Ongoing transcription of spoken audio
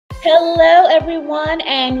Hello, everyone,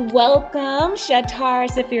 and welcome. Schatar,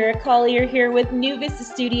 Sapphira-Collier here with New Vista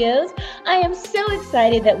Studios. I am so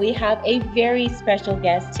excited that we have a very special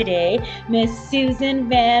guest today, Miss Susan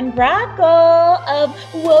Van Brackle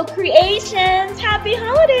of Woke Creations. Happy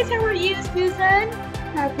holidays. How are you, Susan?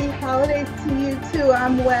 Happy holidays to you too.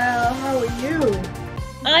 I'm well. How are you?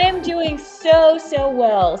 I am doing so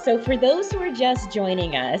well. So for those who are just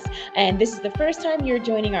joining us, and this is the first time you're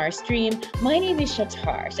joining our stream, my name is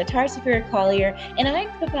Schatar Sapphira-Collier, and I'm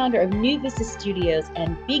the founder of New Vista Studios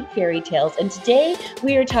and Big Fairy Tales. And today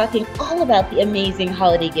we are talking all about the amazing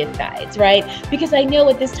holiday gift guides, right? Because I know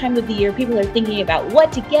at this time of the year, people are thinking about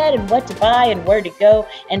what to get and what to buy and where to go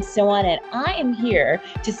and so on. And I am here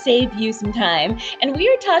to save you some time. And we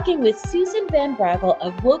are talking with Susan Van Brackle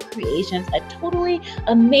of Woke Creations, a totally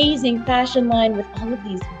amazing fashion line with all of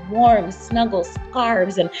these warm, snuggle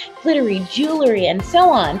scarves and glittery jewelry and so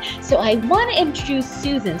on. So I want to introduce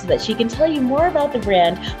Susan so that she can tell you more about the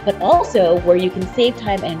brand, but also where you can save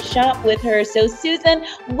time and shop with her. So Susan,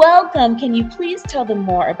 welcome. Can you please tell them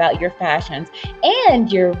more about your fashions and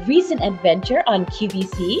your recent adventure on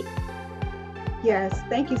QVC? Yes,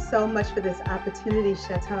 thank you so much for this opportunity,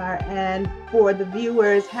 Schatar. And for the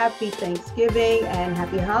viewers, happy Thanksgiving and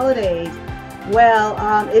happy holidays. Well,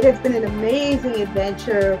 it has been an amazing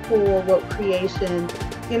adventure for Woke Creations.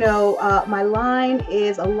 My line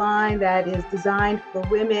is a line that is designed for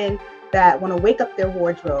women that want to wake up their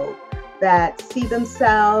wardrobe, that see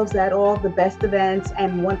themselves at all the best events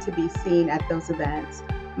and want to be seen at those events.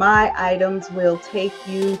 My items will take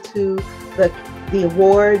you to the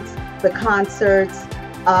awards, the concerts,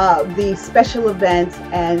 the special events,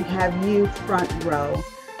 and have you front row.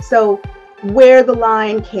 So where the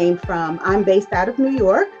line came from, I'm based out of New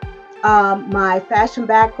York. My fashion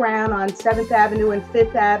background on 7th Avenue and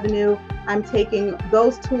 5th Avenue, I'm taking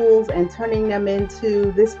those tools and turning them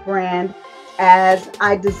into this brand, as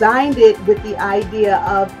I designed it with the idea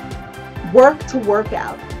of work to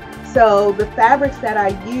workout. So the fabrics that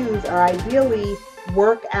I use are ideally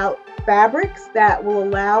workout fabrics that will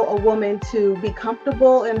allow a woman to be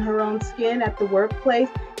comfortable in her own skin at the workplace,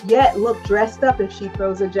 yet look dressed up if she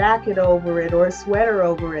throws a jacket over it or a sweater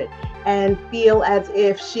over it, and feel as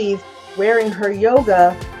if she's wearing her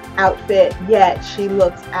yoga outfit, yet she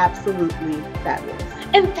looks absolutely fabulous.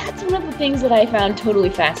 And that's one of the things that I found totally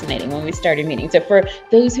fascinating when we started meeting. So for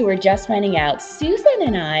those who are just finding out, Susan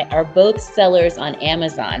and I are both sellers on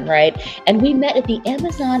Amazon, right? And we met at the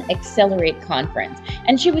Amazon Accelerate conference.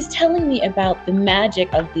 And she was telling me about the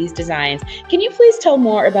magic of these designs. Can you please tell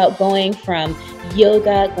more about going from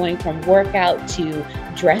yoga, going from workout to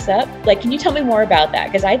dress up? Like, can you tell me more about that?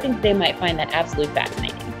 Because I think they might find that absolutely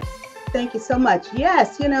fascinating. Thank you so much.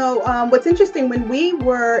 Yes, what's interesting, when we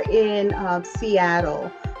were in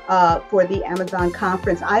Seattle for the Amazon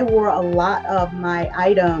conference, I wore a lot of my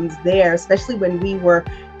items there, especially when we were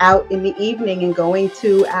out in the evening and going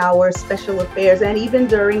to our special affairs, and even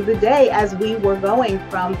during the day as we were going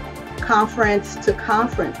from conference to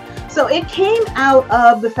conference. So it came out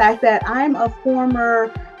of the fact that I'm a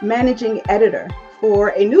former managing editor for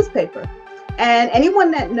a newspaper. And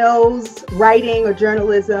anyone that knows writing or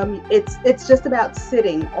journalism, it's just about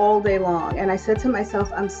sitting all day long. And I said to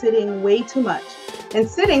myself, I'm sitting way too much. And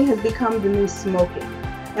sitting has become the new smoking.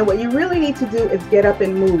 And what you really need to do is get up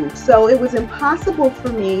and move. So it was impossible for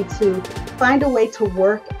me to find a way to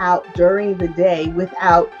work out during the day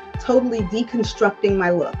without totally deconstructing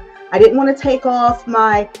my look. I didn't want to take off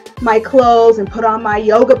my clothes and put on my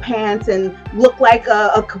yoga pants and look like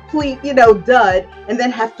a complete, dud, and then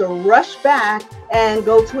have to rush back and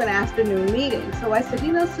go to an afternoon meeting. So I said,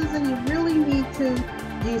 Susan, you really need to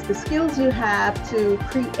use the skills you have to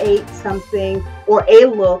create something or a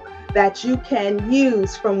look that you can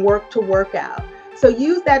use from work to workout. So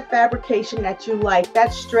use that fabrication that you like,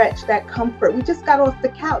 that stretch, that comfort. We just got off the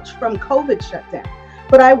couch from COVID shutdown,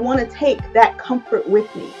 but I want to take that comfort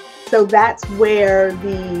with me. So that's where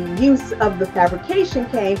the use of the fabrication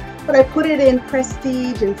came, but I put it in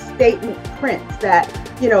prestige and statement prints that,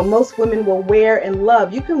 most women will wear and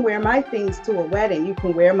love. You can wear my things to a wedding, you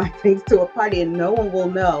can wear my things to a party, and no one will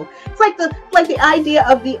know. It's like the idea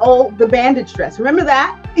of the bandage dress. Remember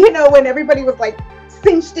that? When everybody was like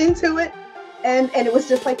cinched into it, and it was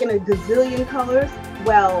just like in a gazillion colors.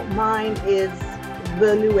 Well, mine is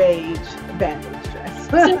the new age bandage dress.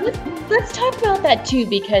 So let's talk about that too,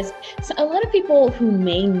 because a lot of people who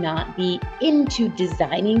may not be into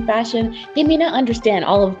designing fashion, they may not understand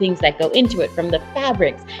all of the things that go into it, from the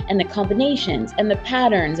fabrics and the combinations and the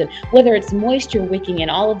patterns and whether it's moisture wicking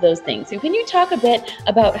and all of those things. So can you talk a bit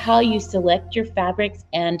about how you select your fabrics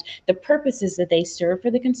and the purposes that they serve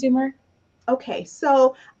for the consumer? Okay,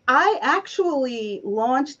 so I actually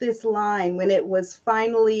launched this line when it was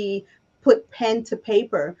finally put pen to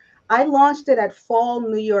paper. I launched it at Fall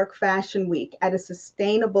New York Fashion Week at a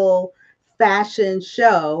sustainable fashion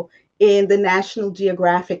show in the National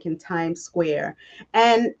Geographic in Times Square.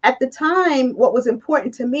 And at the time, what was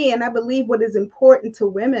important to me, and I believe what is important to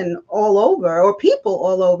women all over or people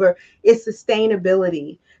all over, is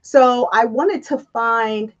sustainability. So I wanted to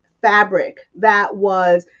find fabric that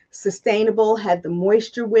was sustainable, had the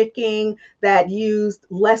moisture wicking, that used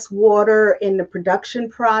less water in the production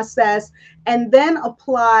process, and then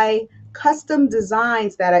apply custom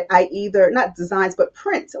designs that I either, not designs, but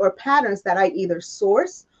prints or patterns that I either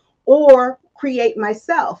source or create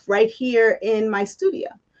myself right here in my studio.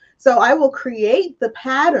 So I will create the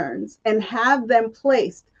patterns and have them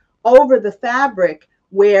placed over the fabric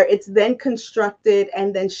where it's then constructed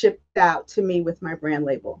and then shipped out to me with my brand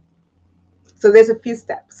label. So there's a few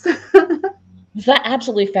steps.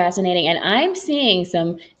 Absolutely fascinating. And I'm seeing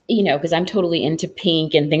some, because I'm totally into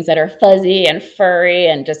pink and things that are fuzzy and furry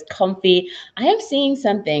and just comfy. I am seeing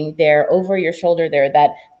something there over your shoulder there,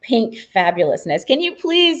 that pink fabulousness. Can you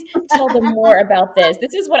please tell them more about this?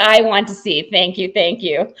 This is what I want to see. Thank you. Thank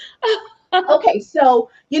you. Okay,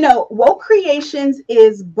 so Woke Creations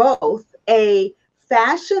is both a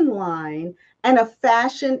fashion line and a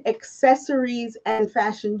fashion accessories and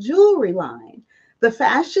fashion jewelry line. The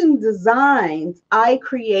fashion designs I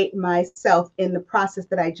create myself in the process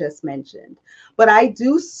that I just mentioned, but I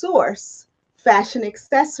do source fashion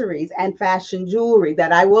accessories and fashion jewelry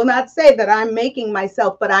that I will not say that I'm making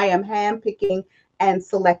myself, but I am handpicking and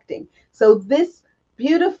selecting. So this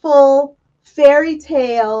beautiful fairy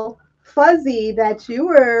tale fuzzy that you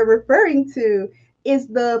were referring to is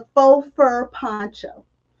the faux fur poncho.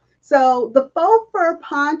 So the faux fur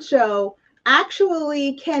poncho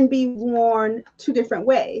actually can be worn two different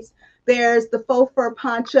ways. There's the faux fur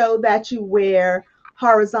poncho that you wear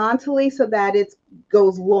horizontally so that it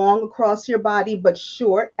goes long across your body but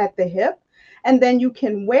short at the hip. And then you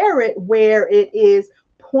can wear it where it is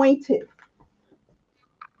pointed.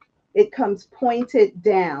 It comes pointed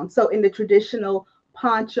down. So in the traditional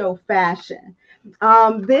poncho fashion.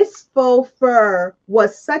 This faux fur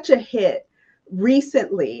was such a hit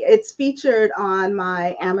recently. It's featured on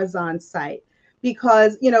my Amazon site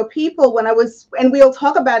because, people, when I was, and we'll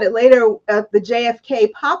talk about it later, the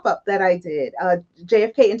JFK pop-up that I did,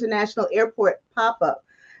 JFK International Airport pop-up.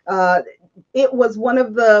 Uh, it was one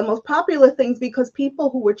of the most popular things because people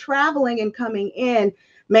who were traveling and coming in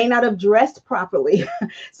may not have dressed properly.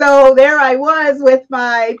 So there I was with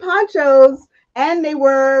my ponchos, and they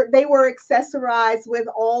were accessorized with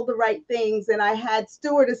all the right things, and I had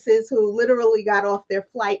stewardesses who literally got off their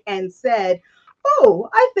flight and said, oh,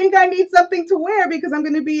 I think I need something to wear because I'm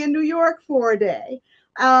going to be in New York for a day.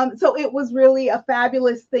 So it was really a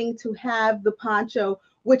fabulous thing to have the poncho,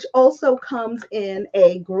 which also comes in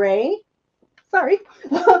a gray, sorry,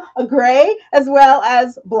 a gray as well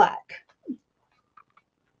as black.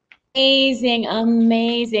 Amazing,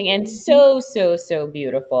 amazing, and so, so, so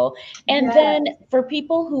beautiful. And then Yes. for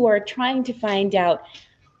people who are trying to find out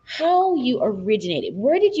how you originated,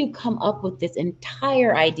 where did you come up with this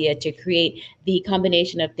entire idea to create the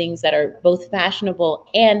combination of things that are both fashionable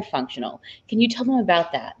and functional? Can you tell them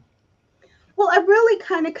about that? Well, I really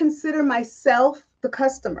kind of consider myself the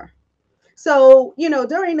customer. So,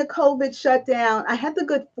 during the COVID shutdown, I had the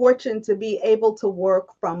good fortune to be able to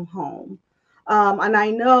work from home. And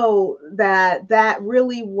I know that that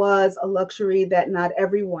really was a luxury that not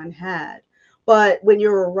everyone had. But when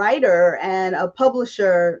you're a writer and a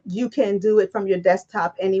publisher, you can do it from your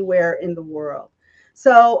desktop anywhere in the world.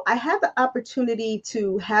 So I had the opportunity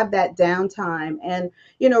to have that downtime. And,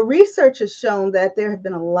 research has shown that there have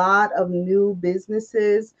been a lot of new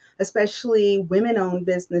businesses, especially women owned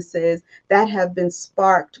businesses, that have been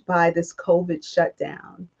sparked by this COVID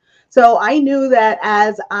shutdown. So I knew that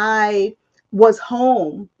as I was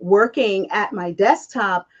home working at my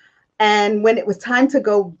desktop, and when it was time to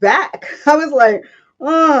go back, I was like,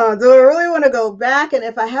 oh, do I really want to go back? And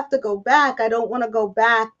if I have to go back, I don't want to go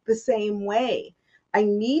back the same way. I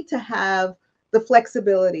need to have the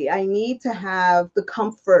flexibility. I need to have the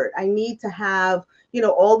comfort. I need to have,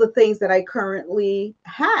 all the things that I currently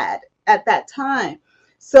had at that time.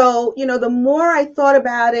 So, the more I thought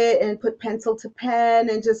about it and put pencil to pen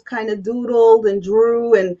and just kind of doodled and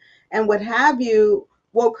drew and what have you,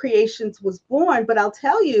 Woke Creations was born. But I'll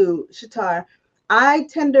tell you, Schatar, I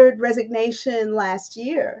tendered resignation last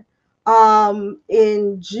year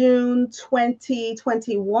in June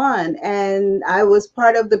 2021. And I was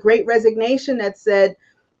part of the great resignation that said,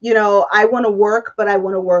 I want to work, but I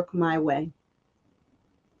want to work my way.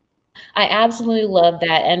 I absolutely love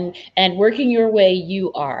that. And working your way,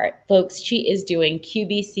 you are. Folks, she is doing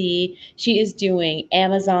QVC, she is doing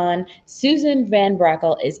Amazon. Susan Van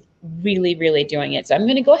Brackle is really, really doing it. So I'm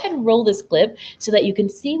going to go ahead and roll this clip so that you can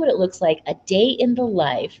see what it looks like a day in the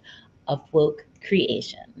life of woke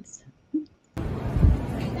creations.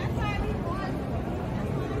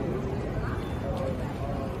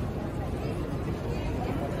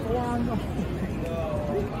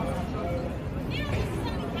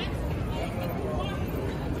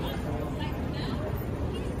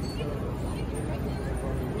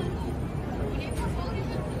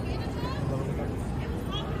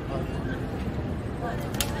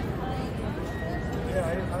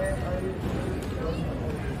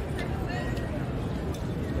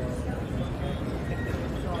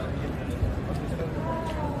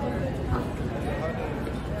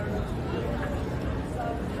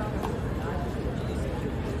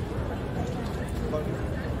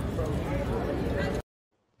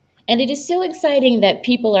 And it is so exciting that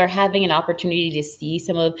people are having an opportunity to see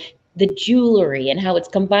some of the jewelry and how it's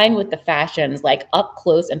combined with the fashions, like up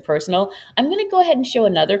close and personal. I'm going to go ahead and show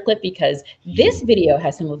another clip because this video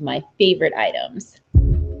has some of my favorite items.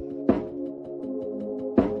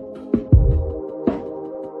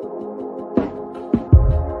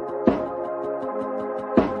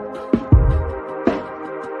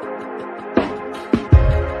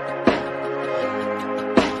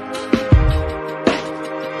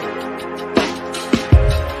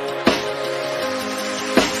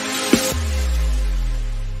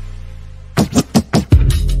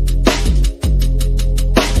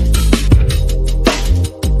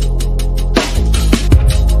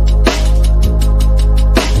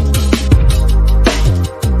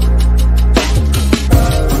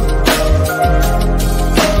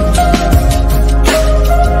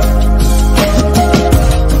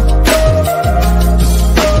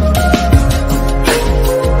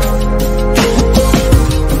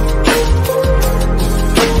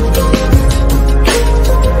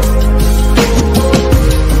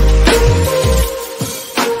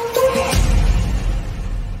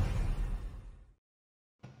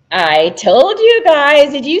 I told you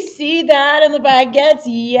guys. Did you see that in the baguettes?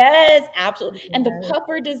 Yes, absolutely. And the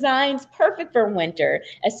puffer designs, perfect for winter,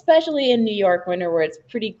 especially in New York winter where it's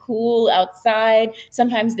pretty cool outside.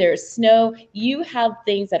 Sometimes there's snow. You have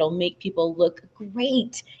things that'll make people look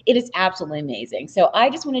great. It is absolutely amazing. So I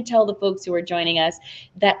just want to tell the folks who are joining us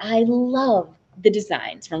that I love the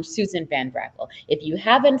designs from Susan Van Brackle. If you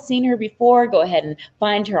haven't seen her before, go ahead and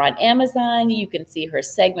find her on Amazon. You can see her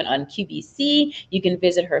segment on QVC. You can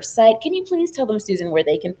visit her site. Can you please tell them, Susan, where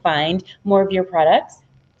they can find more of your products?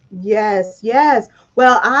 Yes, yes.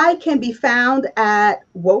 Well, I can be found at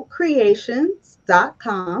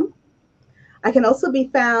wokecreations.com. I can also be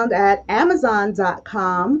found at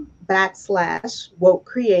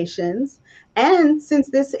amazon.com/wokecreations. And since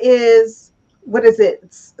this is, what is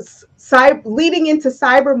it, leading into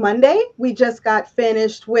Cyber Monday, we just got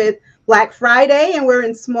finished with Black Friday and we're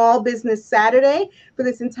in Small Business Saturday. For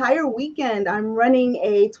this entire weekend, I'm running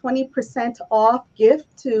a 20% off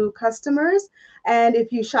gift to customers. And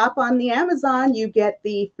if you shop on the Amazon, you get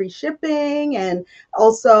the free shipping and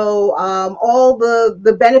also all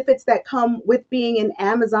the benefits that come with being an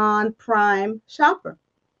Amazon Prime shopper.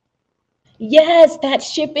 Yes, that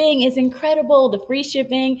shipping is incredible. The free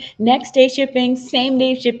shipping, next day shipping, same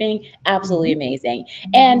day shipping, absolutely amazing.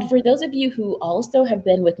 And for those of you who also have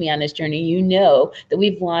been with me on this journey, you know that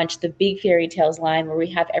we've launched the Big Fairy Tales line where we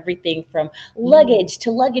have everything from luggage to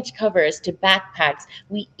luggage covers to backpacks.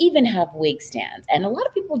 We even have wig stands. And a lot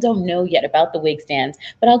of people don't know yet about the wig stands,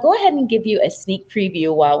 but I'll go ahead and give you a sneak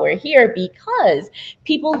preview while we're here because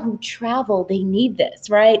people who travel, they need this,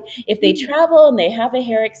 right? If they travel and they have a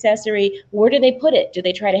hair accessory, where do they put it? Do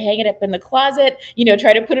they try to hang it up in the closet? You know,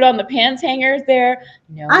 try to put it on the pants hangers there?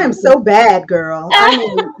 No. I am so bad, girl. I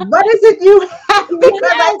mean, what is it you have? Because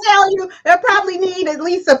I tell you, they probably need at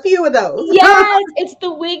least a few of those. Yes, it's the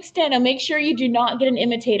wig stand. Now make sure you do not get an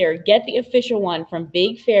imitator. Get the official one from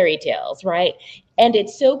Big Fairy Tales, right? And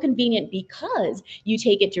it's so convenient because you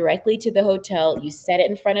take it directly to the hotel, you set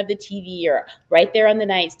it in front of the TV or right there on the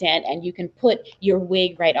nightstand, and you can put your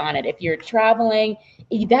wig right on it. If you're traveling,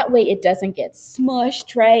 that way it doesn't get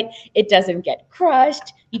smushed, right? It doesn't get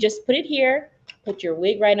crushed. You just put it here, put your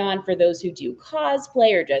wig right on for those who do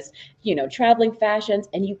cosplay or just, you know, traveling fashions,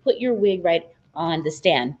 and you put your wig right on the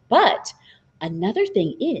stand. But another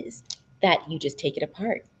thing is that you just take it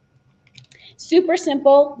apart. Super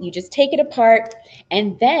simple. You just take it apart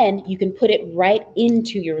and then you can put it right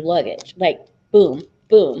into your luggage. Like boom,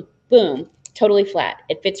 boom, boom. totally flat.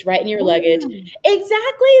 It fits right in your luggage. Mm.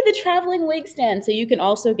 Exactly, the traveling wig stand. So you can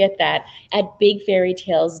also get that at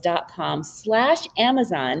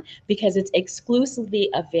bigfairytales.com/Amazon because it's exclusively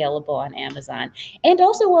available on Amazon. And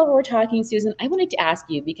also, while we're talking, Susan, I wanted to ask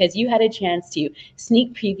you, because you had a chance to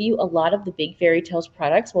sneak preview a lot of the Big Fairy Tales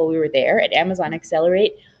products while we were there at Amazon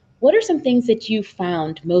Accelerate. What are some things that you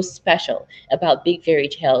found most special about Big Fairy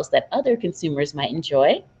Tales that other consumers might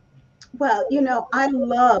enjoy? Well, I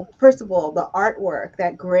love, first of all, the artwork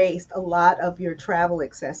that graced a lot of your travel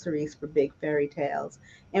accessories for Big Fairy Tales.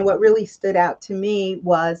 And what really stood out to me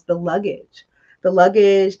was the luggage. The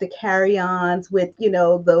luggage, the carry-ons with,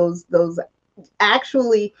 those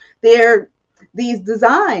actually they're these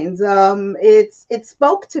designs. It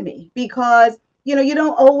spoke to me because you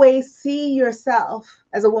don't always see yourself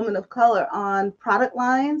as a woman of color on product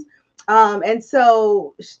lines. And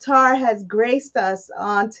so Schatar has graced us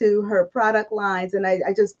onto her product lines, and I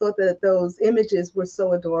just thought that those images were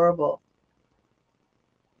so adorable.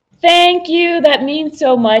 Thank you. That means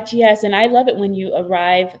so much. Yes. And I love it when you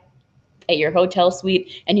arrive at your hotel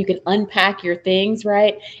suite and you can unpack your things,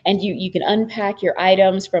 right? And you can unpack your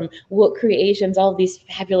items from Wook Creations, all these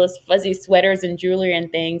fabulous fuzzy sweaters and jewelry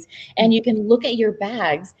and things, and you can look at your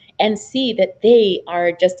bags and see that they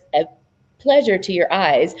are just a pleasure to your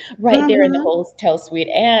eyes right there in the Mm-hmm. hotel suite,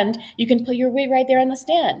 and you can put your wig right there on the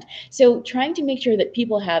stand. So trying to make sure that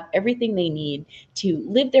people have everything they need to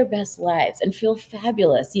live their best lives and feel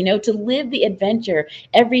fabulous, to live the adventure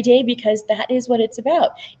every day, because that is what it's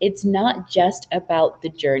about. It's not just about the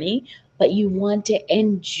journey, but you want to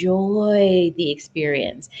enjoy the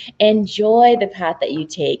experience, enjoy the path that you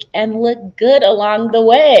take, and look good along the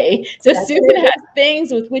way. So That's Susan has it.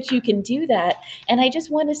 things with which you can do that. And I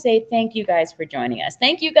just want to say thank you guys for joining us.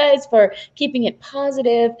 Thank you guys for keeping it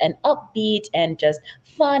positive and upbeat and just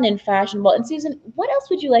fun and fashionable. And Susan, what else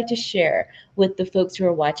would you like to share with the folks who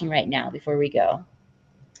are watching right now before we go?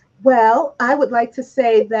 Well, I would like to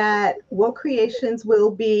say that Woke Creations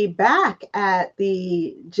will be back at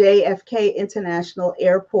the JFK International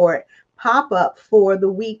Airport pop up for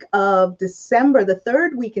the week of December, the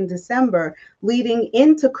third week in December, leading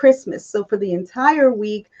into Christmas. So, for the entire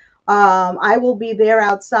week, I will be there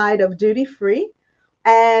outside of duty free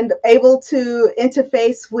and able to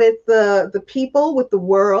interface with the people, with the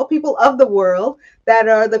world, people of the world that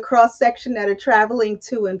are the cross section that are traveling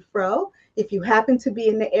to and fro. If you happen to be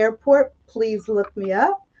in the airport, please look me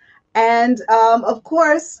up. And of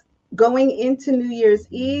course, going into New Year's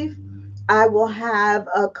Eve, I will have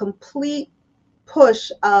a complete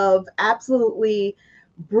push of absolutely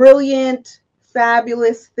brilliant,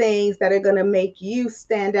 fabulous things that are going to make you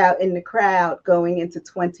stand out in the crowd going into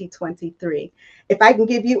 2023. If I can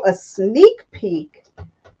give you a sneak peek,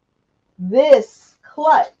 this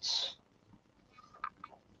clutch.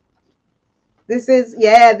 This is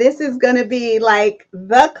going to be like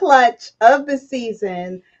the clutch of the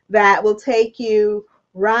season that will take you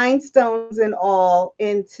rhinestones and all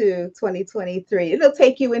into 2023. It'll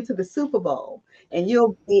take you into the Super Bowl and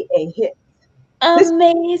you'll be a hit. This is worn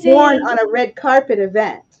Amazing. on a red carpet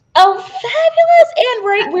event. Oh, fabulous. And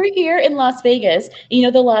we're here in Las Vegas. The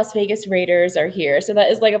Las Vegas Raiders are here. So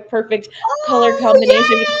that is like a perfect color Oh,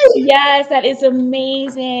 combination. yay! Yes, that is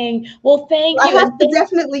amazing. Well, thank I you. have And to thank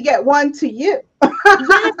definitely get one to you Yes,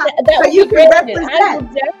 that so would you be can great. I will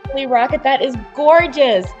represent. definitely rock it. That is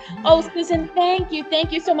gorgeous. Oh, Susan, thank you.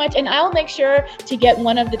 Thank you so much. And I'll make sure to get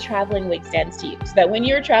one of the traveling wig stands to you so that when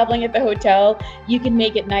you're traveling at the hotel, you can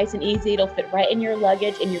make it nice and easy. It'll fit right in your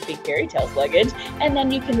luggage, in your Big Fairy Tales luggage, and then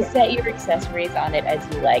you can Yeah, set your accessories on it as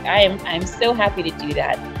you like. I'm so happy to do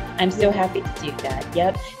that. I'm so yeah, happy to do that.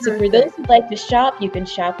 Yep. So for those perfect. who'd like to shop, you can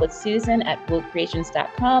shop with Susan at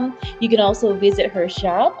woolcreations.com. You can also visit her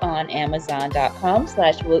shop on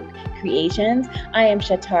amazon.com/woolcreations. I am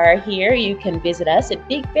Schatar here. You can visit us at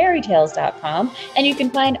bigfairytales.com and you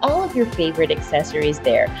can find all of your favorite accessories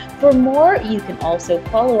there. For more, you can also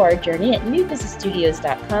follow our journey at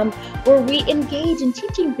newbusinessstudios.com, where we engage in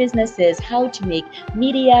teaching businesses how to make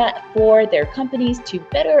media for their companies to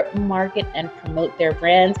better market and promote their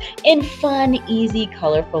brands in fun, easy,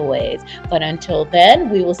 colorful ways. But until then,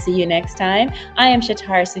 we will see you next time. I am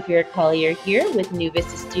Schatar Sapphira-Collier here with New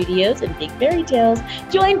Vista Studios and Big Fairy Tales,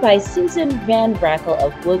 joined by Susan Van Brackle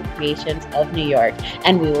of Woke Creations of New York.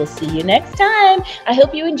 And we will see you next time. I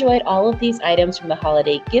hope you enjoyed all of these items from the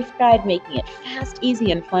holiday gift guide, making it fast,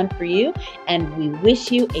 easy, and fun for you. And we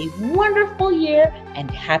wish you a wonderful year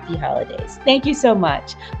and happy holidays. Thank you so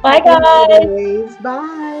much. Bye, Happy guys. holidays.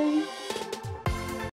 Bye.